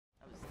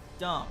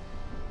dumb.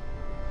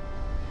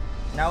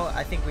 Now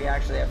I think we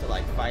actually have to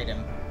like fight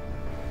him.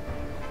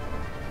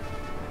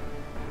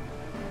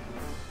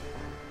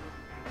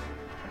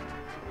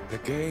 The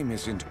game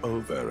isn't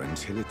over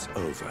until it's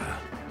over.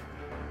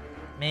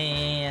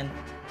 Man.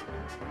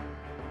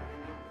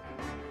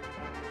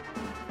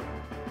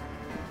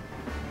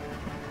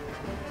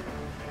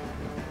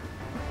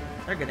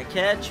 They're gonna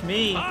catch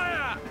me.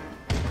 Fire!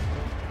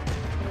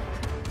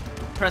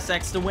 Press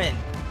X to win.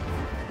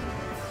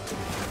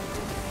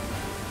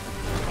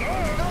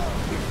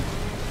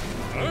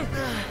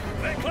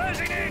 They're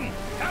closing in!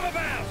 Come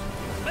about!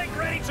 Make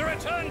ready to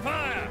return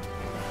fire!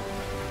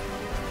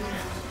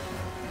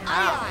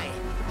 Ow.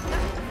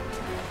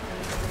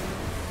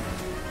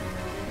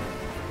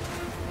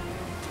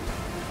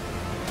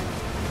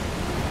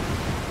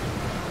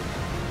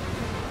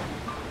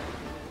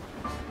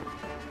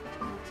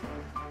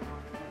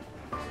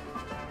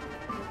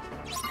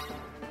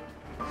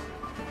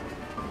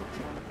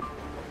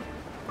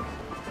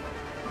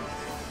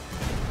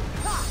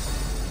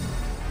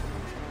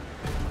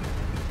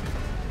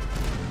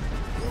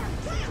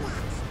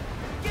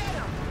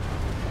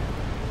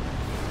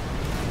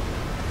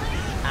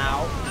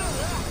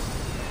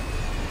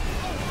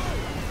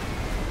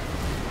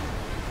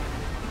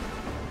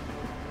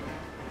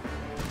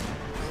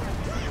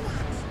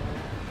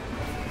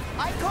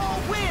 I call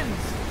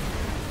wins!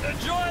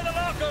 Enjoy the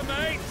locker,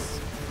 mates!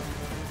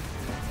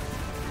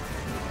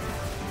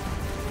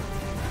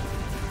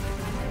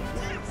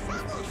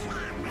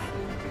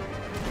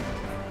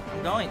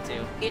 I'm going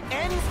to. It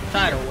ends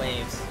Tidal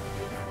waves.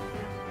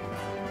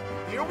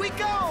 Here we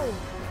go!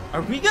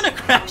 Are we gonna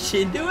crash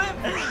into him?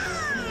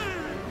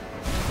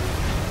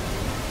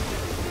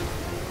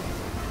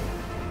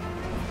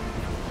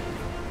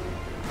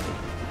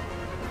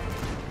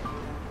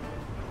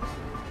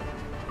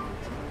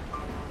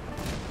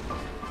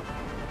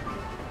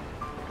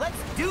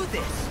 Let's do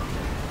this!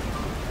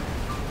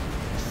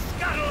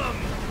 Scuttle 'em!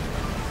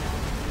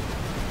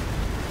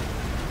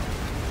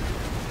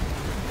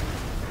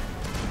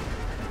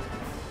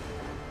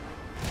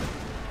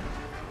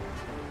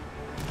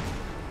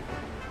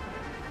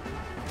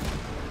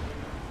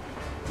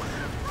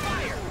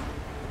 Fire!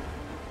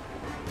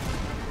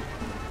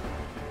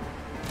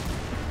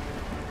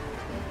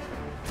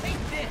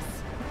 Take this!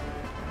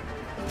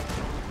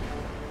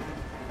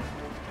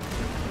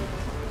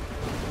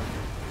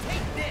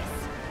 Take this!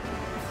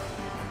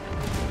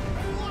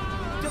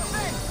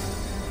 Defense!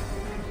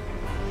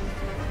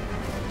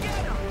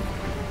 Get him!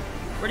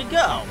 Where'd he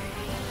go?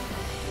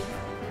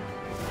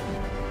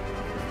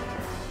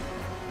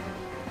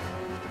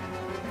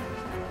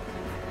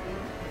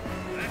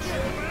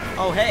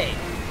 Oh, hey.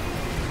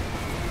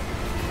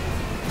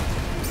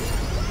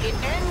 It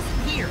ends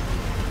here.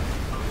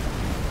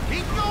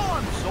 Keep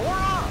going,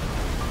 Sora!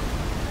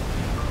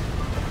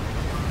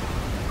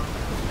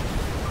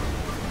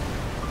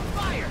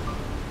 Fire!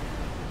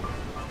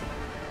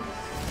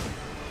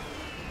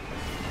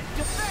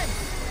 Defense!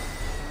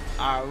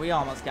 Alright, we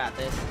almost got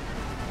this.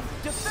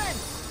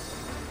 Defense!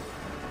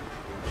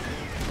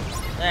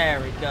 There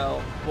we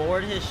go.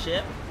 Board his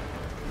ship.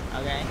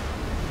 Okay.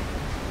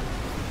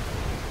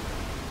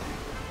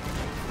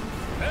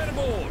 Head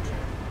aboard!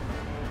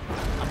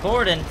 I'm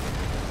boarding.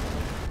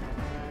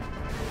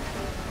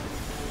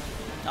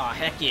 Oh,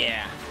 heck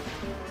yeah.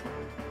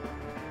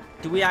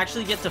 Do we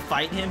actually get to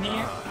fight him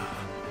here?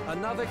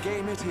 Another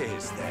game it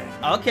is, then.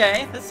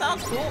 Okay, that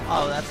sounds cool.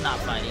 Oh, that's not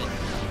fighting.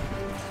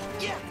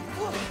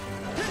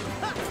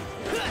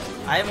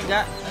 I haven't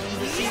got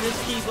to see this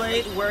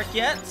Keyblade work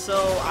yet,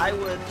 so I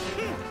would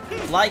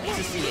like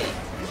to see it.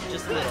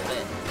 Just a little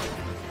bit.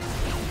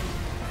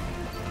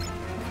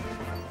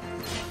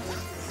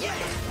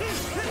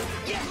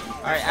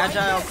 Alright,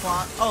 Agile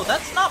Clon. Oh,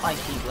 that's not my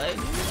Keyblade.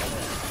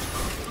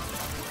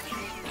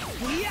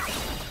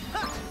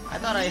 I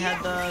thought I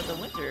had the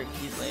Winter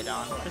Keyblade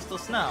on. Crystal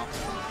Snow.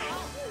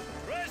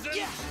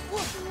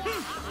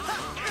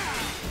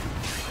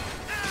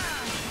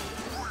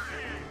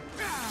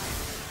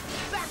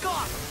 Back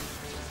off!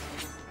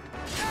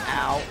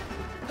 Ow.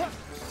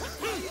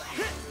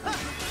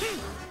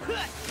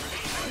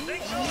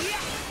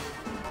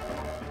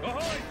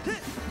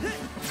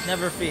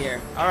 Never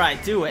fear.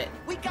 Alright, do it.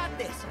 We got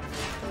this!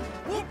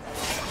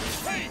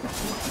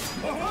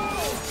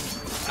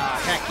 Oh,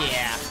 heck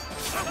yeah.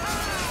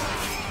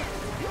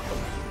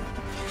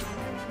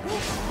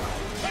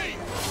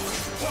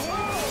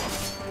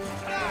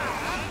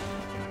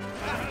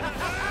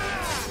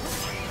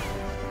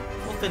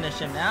 We'll finish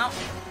him now.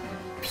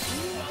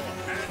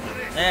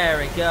 There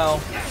we go.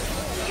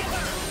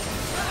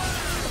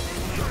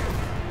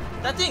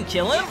 That didn't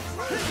kill him?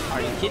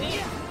 Are you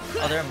kidding?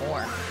 Oh, there are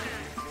more.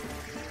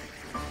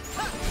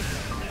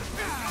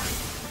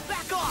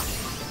 Back off!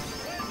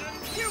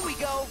 Here we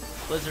go!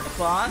 Blizzard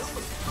Claws.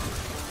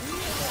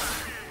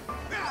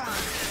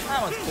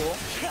 That one's cool.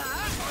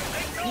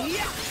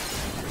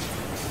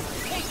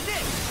 Take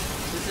this!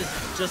 This is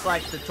just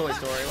like the Toy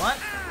Story one.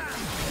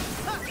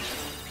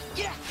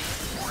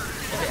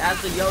 If it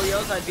adds the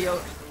yo-yos, I'd be a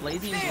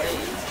blazing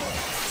blaze.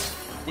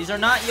 These are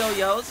not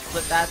yo-yos,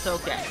 but that's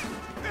okay.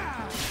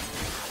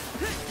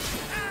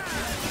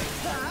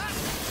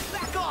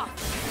 Back off!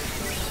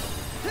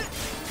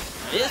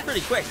 It is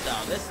pretty quick,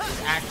 though. This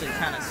is actually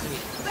kind of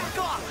sweet. Back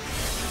off!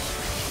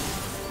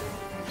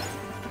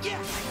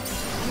 Yeah!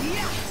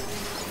 Yeah!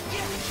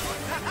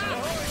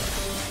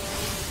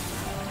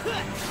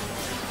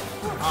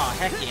 Oh,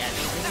 heck yeah,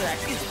 dude. This is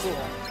actually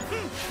cool.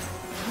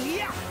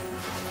 Yeah!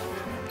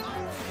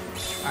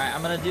 Alright,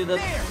 I'm gonna do the...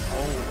 There.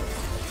 Oh.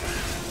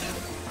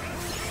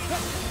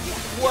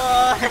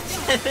 What?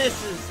 This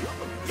is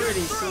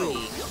pretty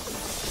sweet.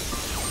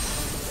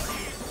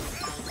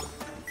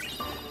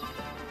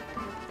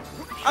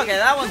 Okay,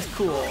 that one's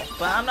cool,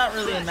 but I'm not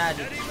really a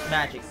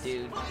magic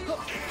dude.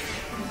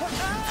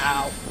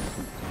 Ow.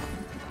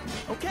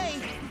 Okay.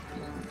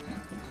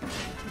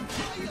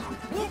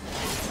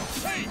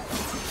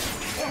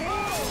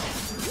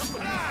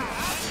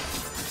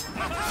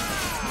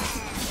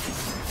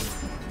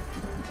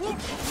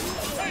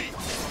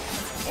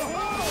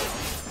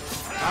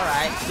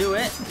 Alright, do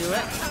it, do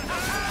it.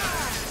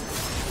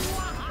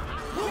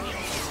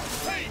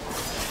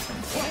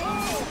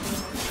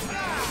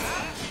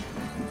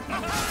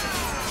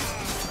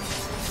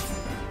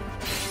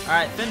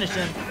 Alright, finish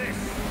him.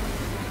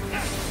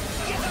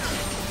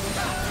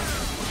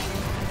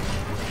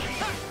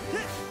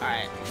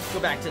 Alright, let's go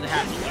back to the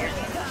happy here.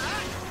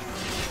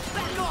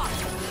 Back off!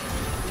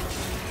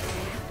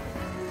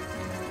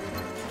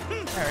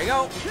 There we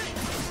go.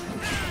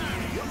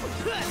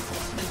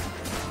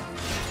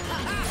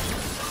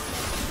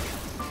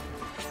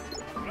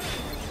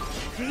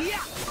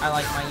 I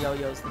like my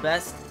yo-yos the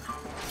best.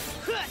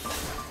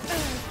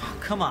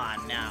 Come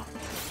on now.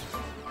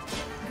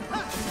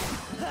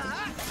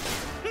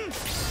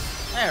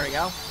 There we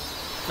go.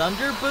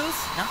 Thunder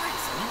boost?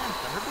 Nice. We didn't have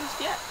thunder boost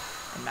yet.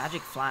 And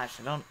magic flash.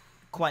 I don't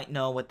quite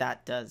know what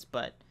that does,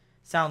 but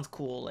sounds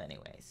cool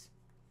anyways.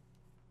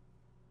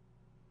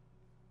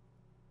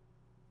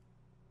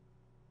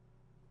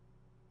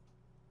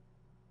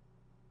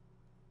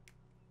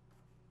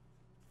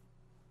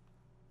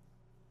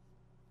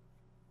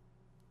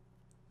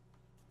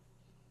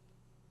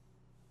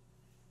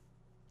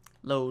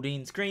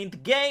 Loading screen to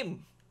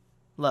game.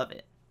 Love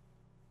it.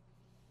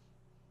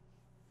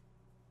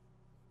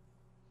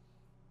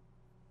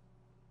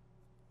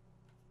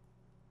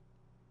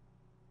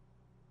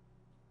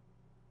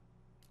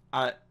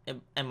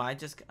 Am I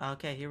just...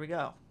 Okay, here we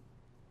go.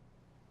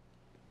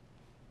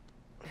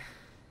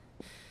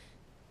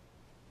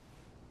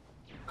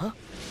 Huh?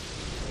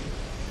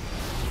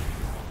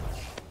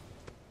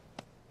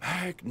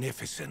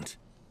 Magnificent.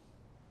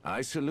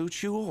 I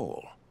salute you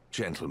all,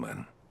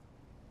 gentlemen.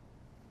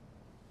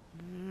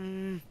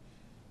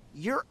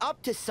 You're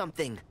up to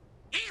something.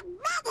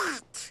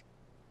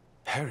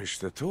 Perish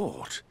the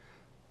thought.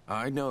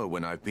 I know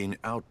when I've been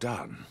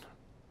outdone.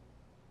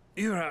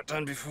 You were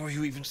outdone before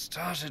you even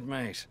started,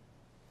 mate.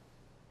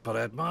 But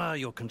I admire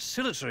your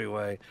conciliatory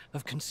way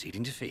of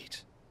conceding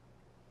defeat.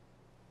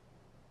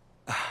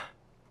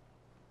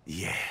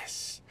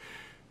 Yes.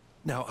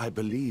 Now I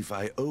believe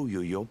I owe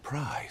you your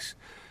prize.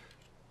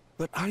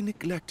 But I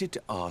neglected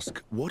to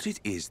ask what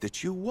it is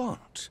that you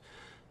want.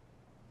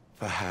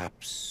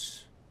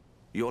 Perhaps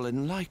you'll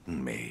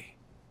enlighten me.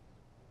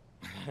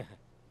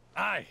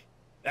 Aye,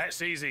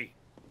 that's easy.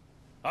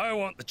 I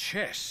want the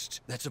chest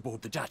that's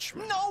aboard the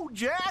Dutchman. No,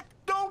 Jack!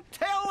 Don't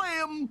tell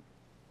him!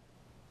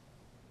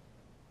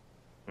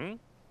 Hmm?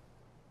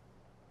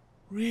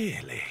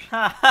 Really?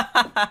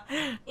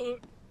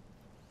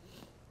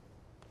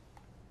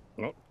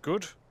 Not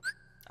good.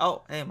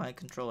 Oh, hey, my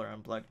controller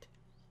unplugged.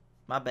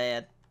 My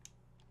bad.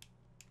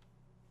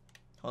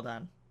 Hold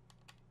on.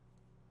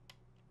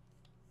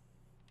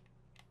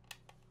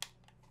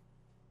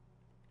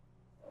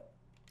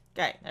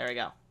 Okay, there we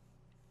go.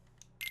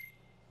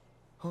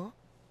 Huh?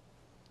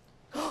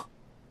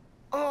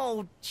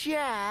 Oh,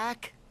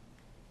 Jack!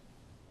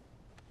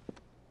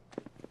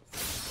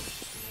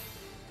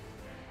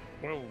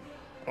 Well,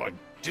 I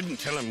didn't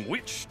tell him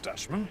which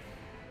Dutchman.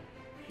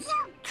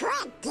 You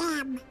tricked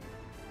him.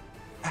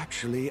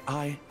 Actually,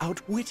 I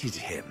outwitted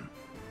him.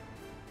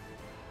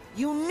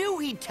 You knew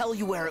he'd tell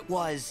you where it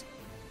was.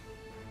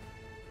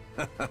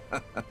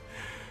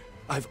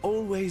 I've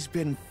always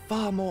been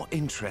far more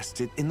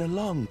interested in the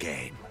long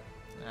game.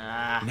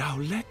 Now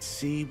let's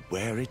see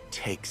where it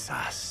takes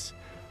us.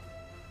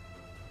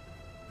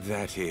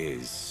 That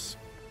is,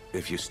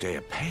 if you stay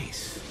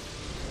apace.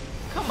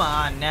 Come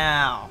on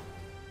now.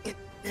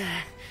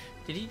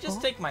 Did he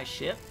just take my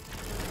ship?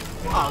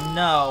 Oh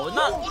no,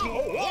 not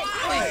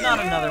please, not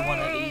another one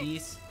of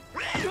these.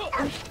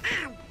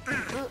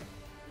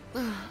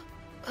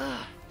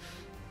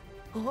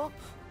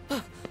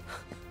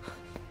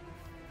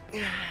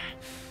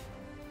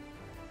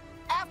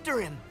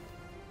 After him!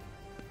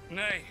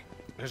 Nay,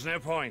 there's no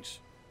point.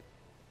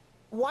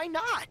 Why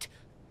not?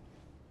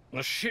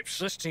 The ship's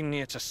listing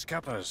near to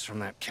scuppers from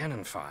that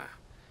cannon fire.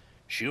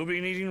 She'll be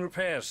needing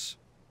repairs.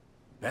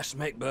 Best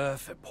make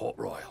berth at Port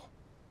Royal.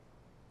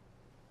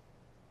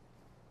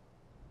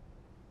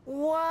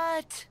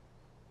 What?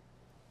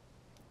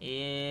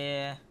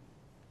 Yeah.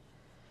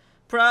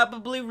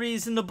 Probably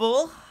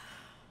reasonable.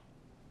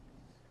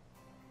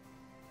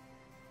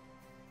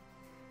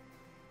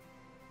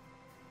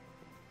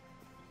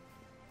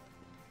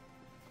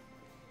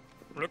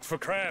 Look for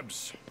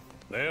crabs.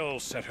 They'll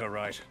set her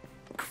right.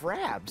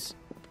 Crabs?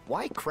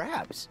 Why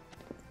crabs?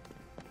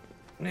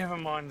 Never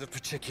mind the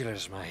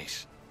particulars,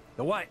 mate.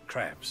 The white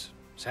crabs,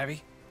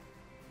 savvy?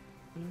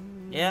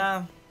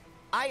 Yeah.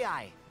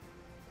 Aye,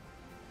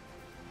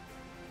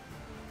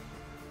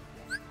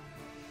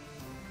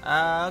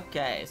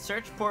 Okay,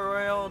 search Port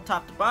Royal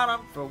top to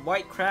bottom for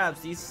white crabs.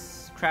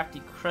 These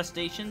crafty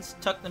crustaceans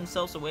tuck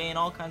themselves away in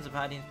all kinds of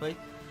hiding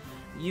places.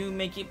 You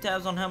may keep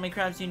tabs on how many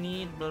crabs you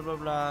need, blah blah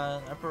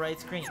blah, upper right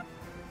screen.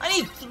 I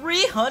need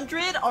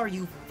 300? Are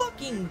you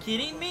fucking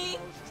kidding me?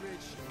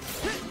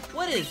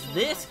 What is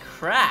this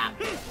crap?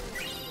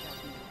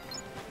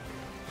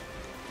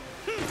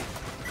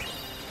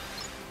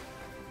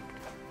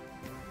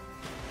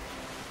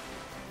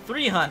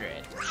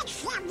 $300.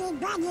 What's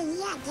everybody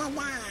looking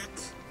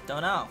at?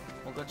 Don't know.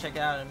 We'll go check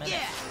it out in a minute.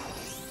 Yeah.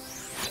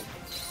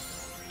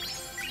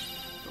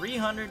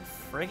 300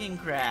 friggin'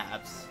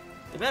 crabs.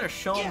 They better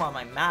show them on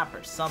my map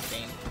or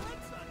something.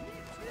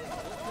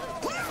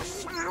 Go,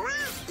 Sora,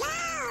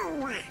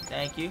 go!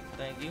 Thank you,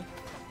 thank you.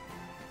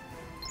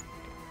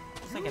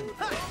 Guess I can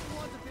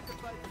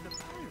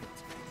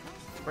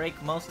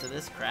break most of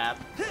this crap.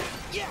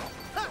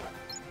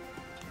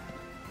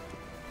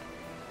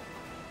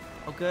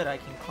 Oh good, I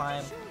can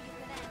climb.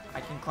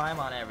 I can climb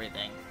on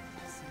everything.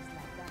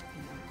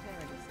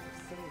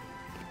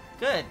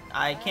 Good,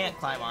 I can't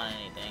climb on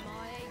anything.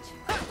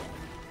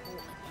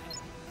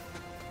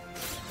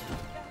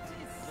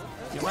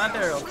 Do my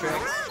barrel tricks.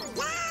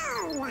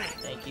 Go!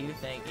 Thank you,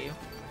 thank you.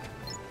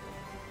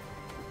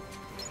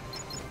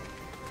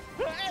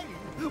 Hey,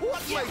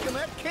 what's making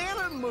that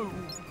cannon move?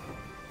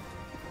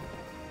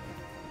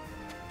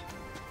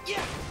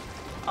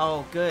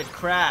 Oh good,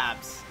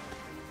 crabs.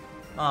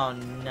 Oh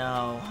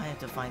no, I have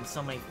to find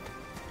so many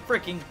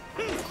freaking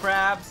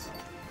crabs.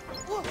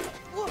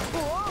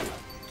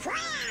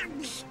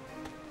 Crabs!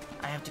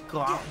 I have to go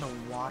out in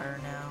the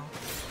water now.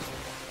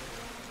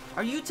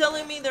 Are you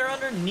telling me they're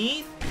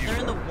underneath? They're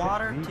in the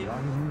water too?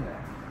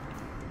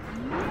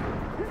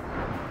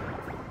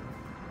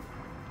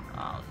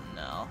 Oh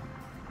no.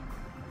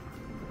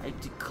 I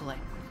have to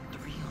collect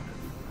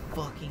 300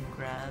 fucking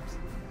crabs.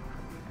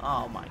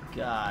 Oh my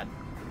god.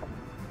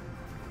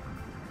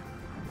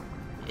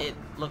 It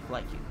looked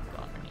like you could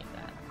go underneath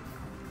that.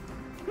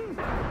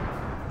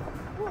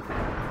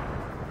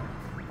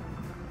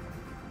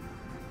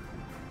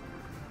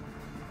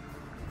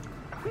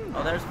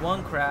 Oh, there's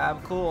one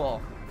crab.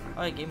 Cool.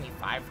 Oh, it gave me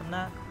 5 from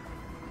that?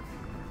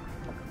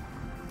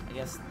 I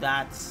guess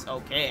that's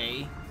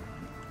okay.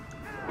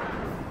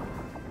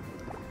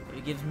 If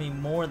it gives me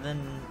more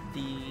than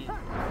the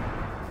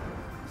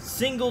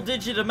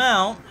single-digit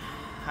amount,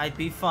 I'd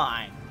be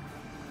fine.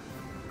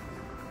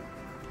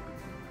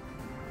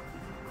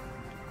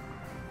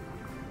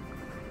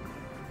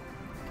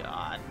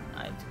 God,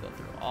 I have to go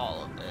through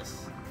all of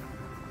this.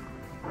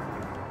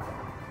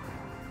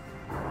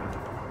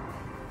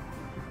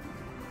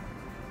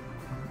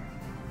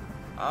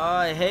 Oh,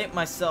 I hate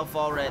myself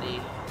already.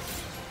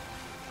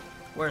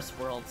 Worst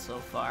world so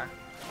far.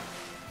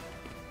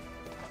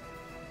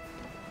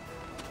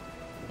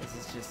 This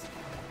is just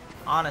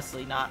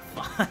honestly not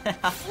fun.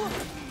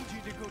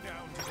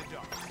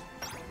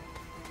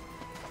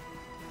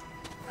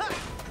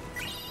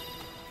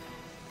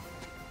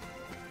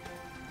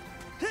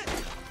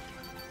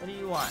 What do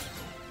you want?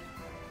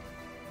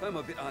 I'm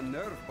a bit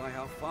unnerved by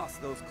how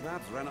fast those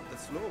crabs ran up the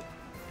slope.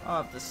 Oh,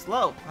 up the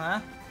slope,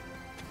 huh?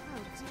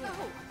 Oh dear.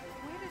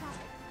 Where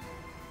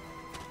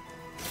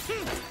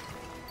did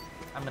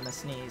I'm gonna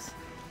sneeze.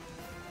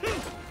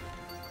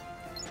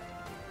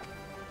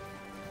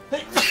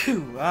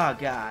 Oh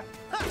god.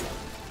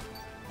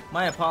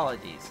 My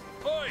apologies.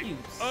 Oi! You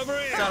Over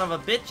here! son of a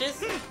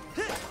bitches.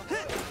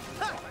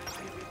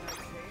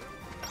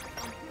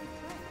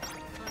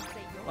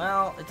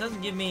 Well, it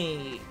doesn't give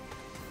me...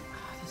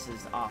 This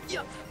is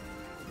awful.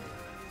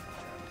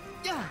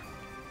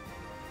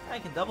 I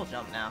can double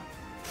jump now.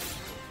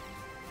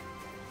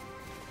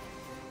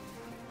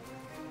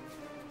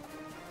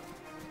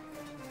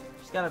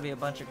 There's gotta be a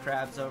bunch of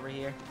crabs over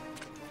here.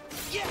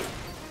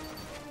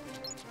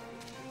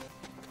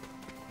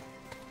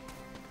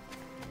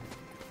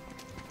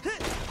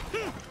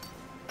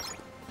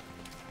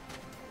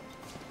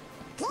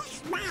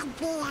 This might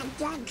be a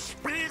good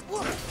spot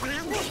to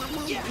find some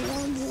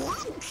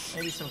ingredients.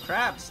 Maybe some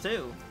crabs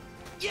too.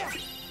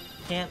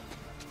 Can't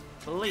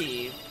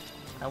believe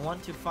I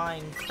want to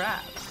find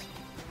crabs.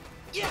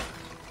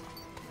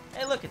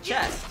 Hey, look, a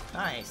chest.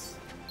 Nice.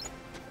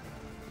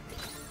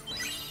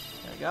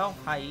 There we go.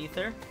 Hi,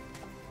 Ether.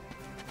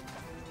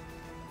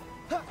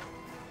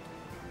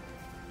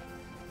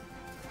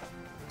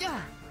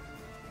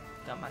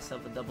 Got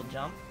myself a double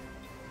jump.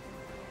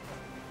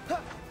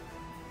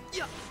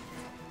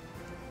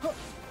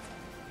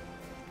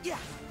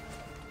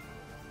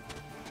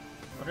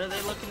 What are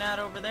they looking at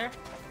over there?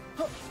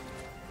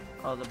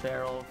 Oh, the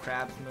barrel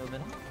crab's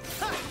moving.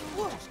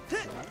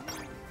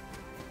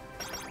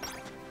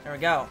 There we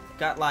go.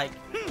 Got like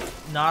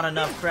not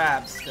enough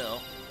crabs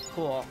still.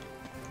 Cool.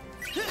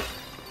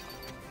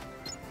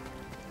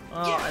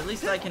 Well, at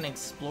least I can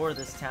explore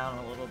this town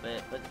a little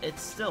bit, but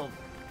it's still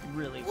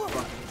really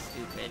fucking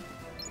stupid.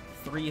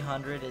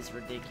 300 is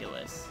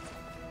ridiculous.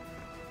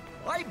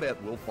 I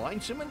bet we'll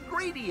find some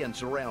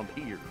ingredients around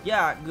here.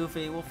 Yeah,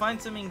 Goofy, we'll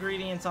find some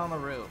ingredients on the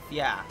roof.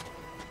 Yeah.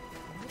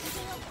 Where did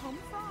they all come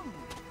from?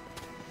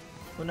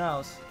 Who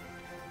knows?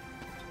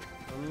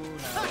 Who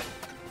knows?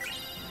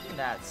 Look at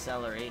that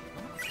celery.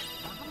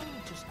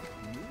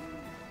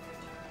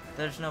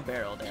 There's no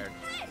barrel there.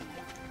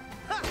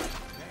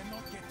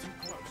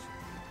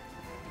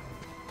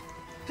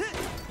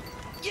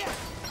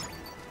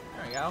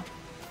 There we go.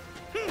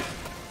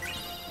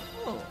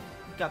 Ooh,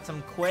 got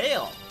some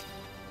quail.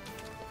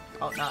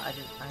 Oh no, I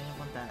didn't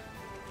want that.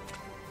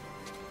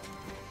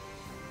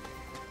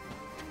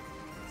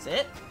 That's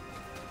it?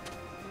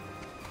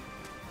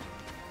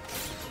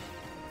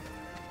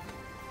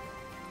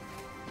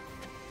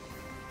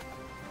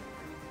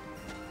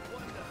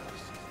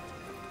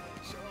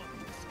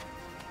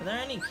 Are there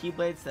any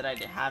Keyblades that I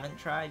haven't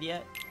tried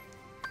yet?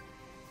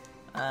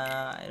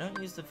 I don't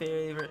use the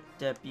favorite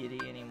deputy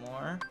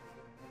anymore.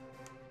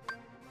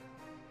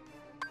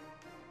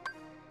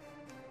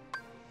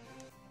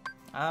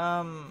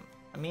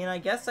 I mean, I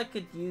guess I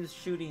could use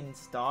Shooting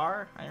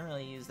Star. I didn't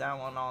really use that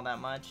one all that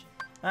much.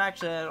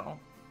 Actually, I don't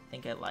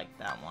think I like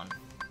that one.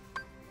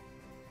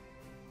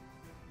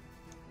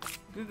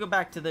 Could go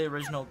back to the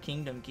original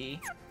Kingdom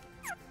Key.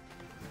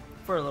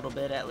 For a little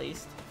bit, at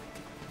least.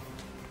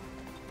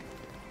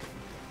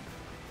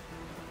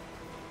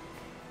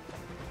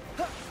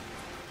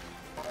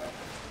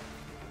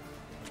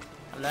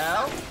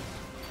 Hello?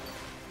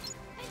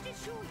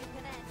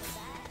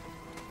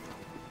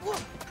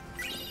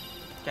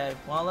 Okay,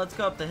 well, let's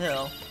go up the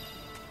hill.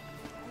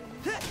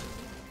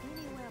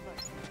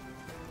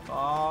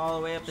 All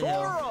the way up the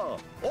hill.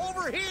 Sora!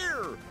 Over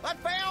here! I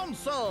found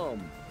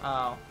some!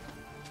 Oh.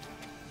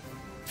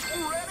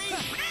 Ready?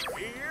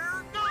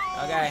 Here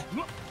goes! Okay.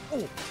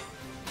 Oh.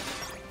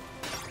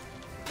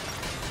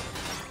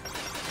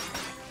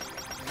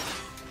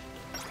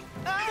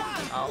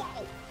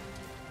 Oh.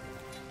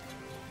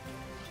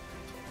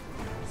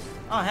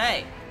 Oh,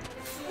 hey.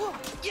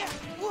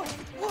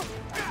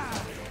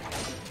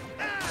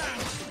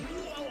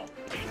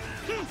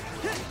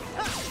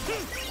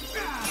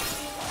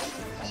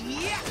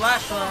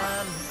 Flash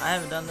run. I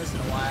haven't done this in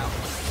a while.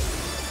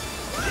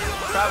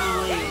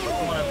 Probably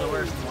one of the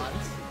worst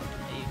ones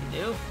that you can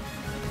do.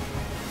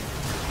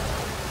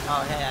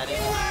 Oh, hey, I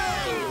didn't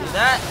do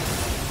that.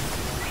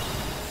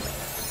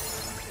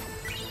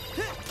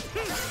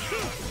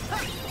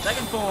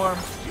 Second form.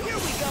 Here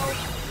we go.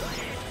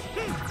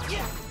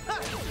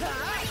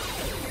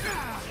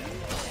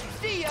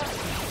 See ya.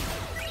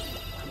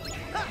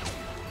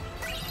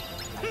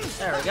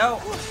 There we go.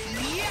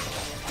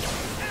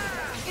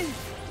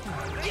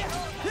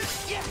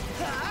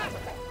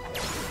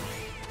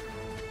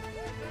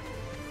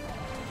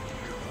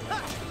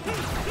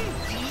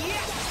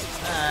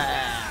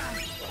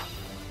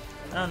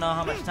 I don't know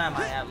how much time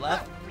I have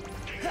left.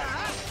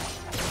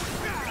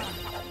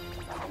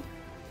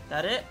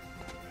 That it?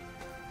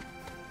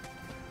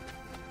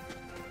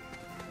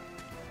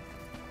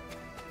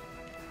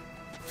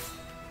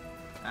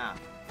 Ah.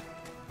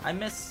 I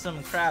missed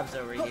some crabs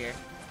over here.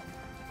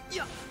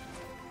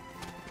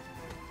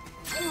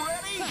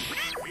 Ready?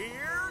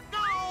 Here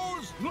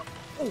goes!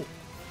 Oh.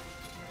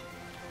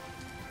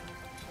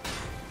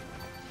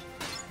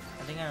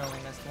 I think I only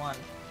missed one.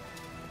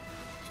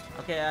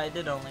 Okay, I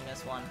did only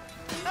miss one.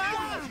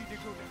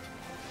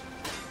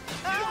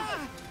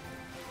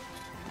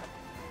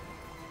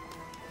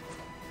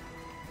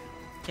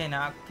 Okay,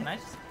 now, can I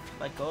just,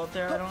 like, go up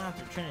there? I don't have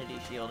the Trinity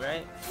Shield,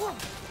 right?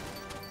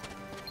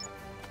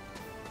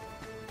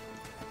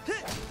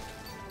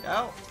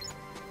 Go!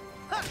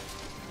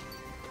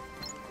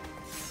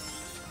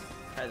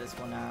 Try this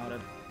one out a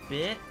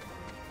bit.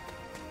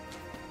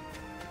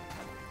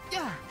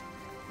 Yeah.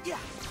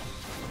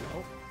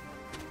 Oh.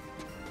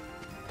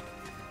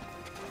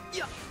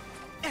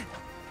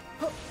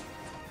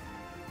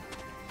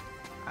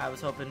 I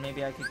was hoping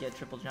maybe I could get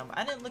triple jump.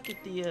 I didn't look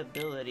at the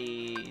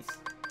abilities.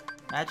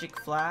 Magic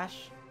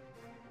Flash.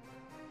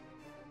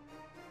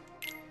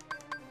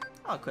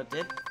 I'll equip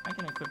it. I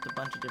can equip a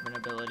bunch of different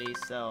abilities,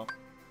 so...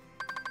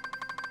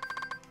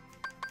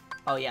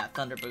 Oh yeah,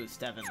 Thunder Boost,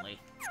 definitely.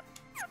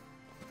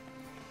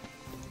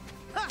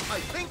 I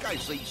think I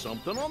see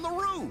something on the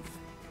roof.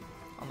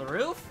 On the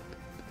roof?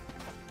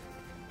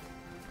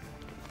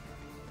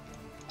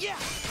 Yeah.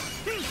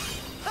 There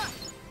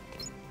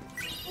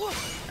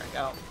we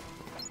go.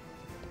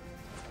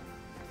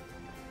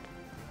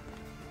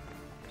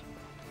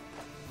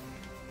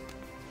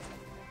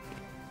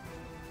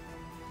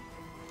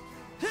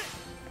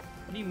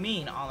 What do you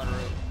mean on the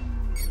roof?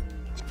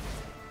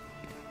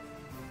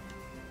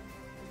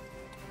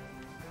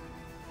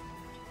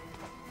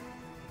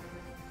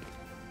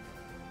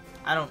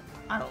 I don't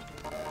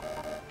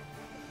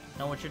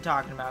Know what you're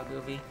talking about,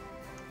 Goofy.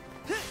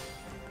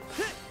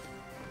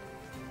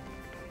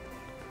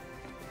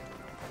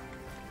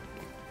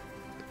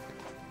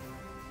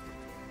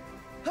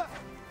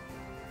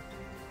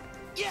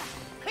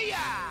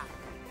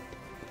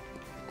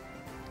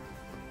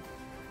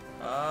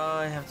 Oh,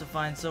 I have to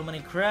find so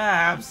many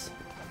crabs.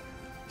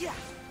 Yeah.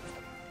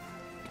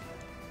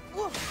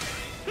 There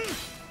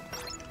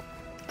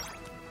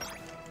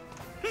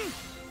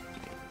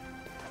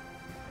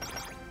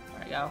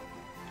we go.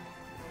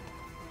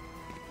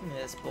 Give me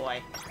this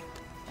boy.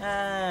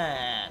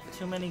 Ah,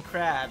 too many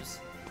crabs.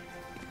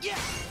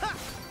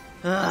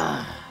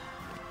 I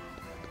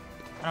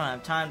don't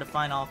have time to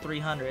find all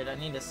 300. I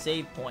need a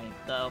save point,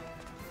 though.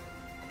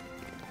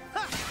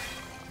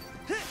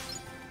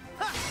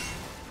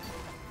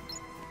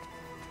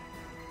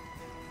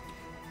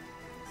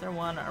 Is there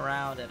one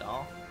around at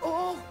all?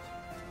 Oh!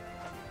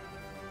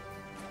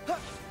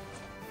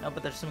 No,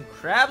 but there's some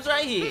crabs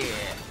right here.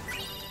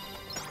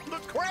 The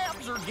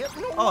crabs are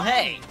getting away. Oh,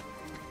 hey!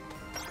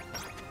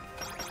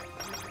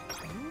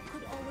 You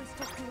could always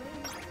talk to him.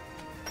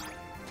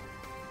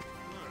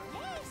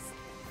 Yes,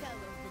 go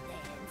over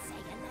there and say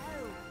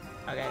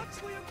hello. Okay.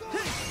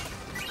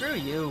 Screw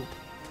you.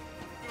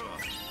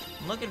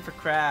 I'm looking for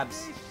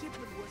crabs.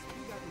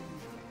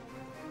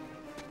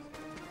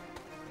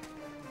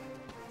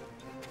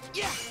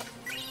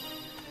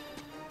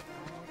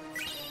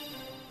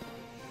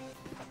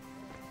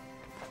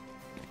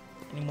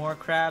 Any more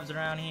crabs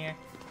around here?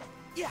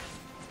 Yeah.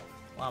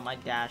 Wow, my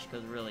dash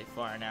goes really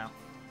far now.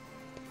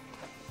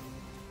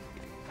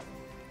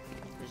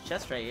 There's a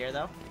chest right here,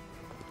 though.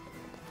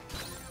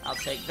 I'll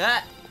take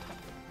that.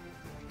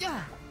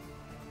 Yeah.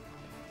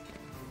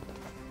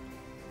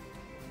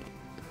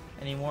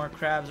 Any more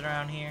crabs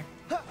around here?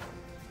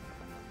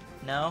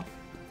 No?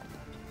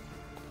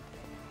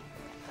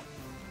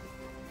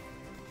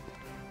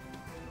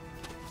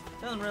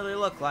 Doesn't really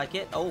look like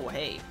it. Oh,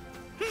 hey.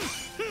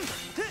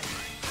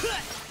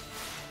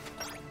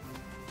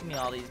 Give me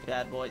all these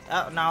bad boys.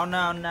 Oh, no,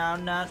 no, no,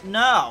 no,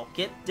 no!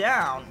 Get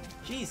down!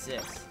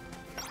 Jesus.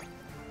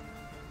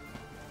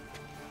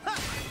 I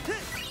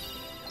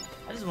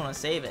just want to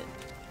save it.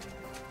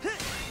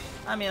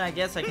 I mean, I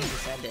guess I can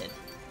just end it.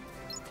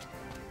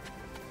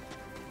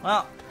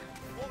 Well,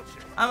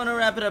 I'm gonna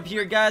wrap it up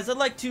here, guys. I'd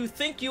like to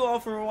thank you all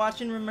for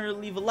watching. Remember to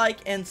leave a like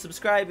and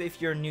subscribe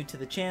if you're new to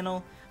the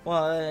channel.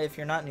 Well, if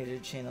you're not new to the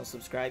channel,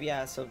 subscribe.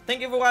 Yeah, so thank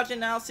you for watching,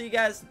 and I'll see you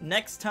guys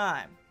next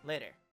time. Later.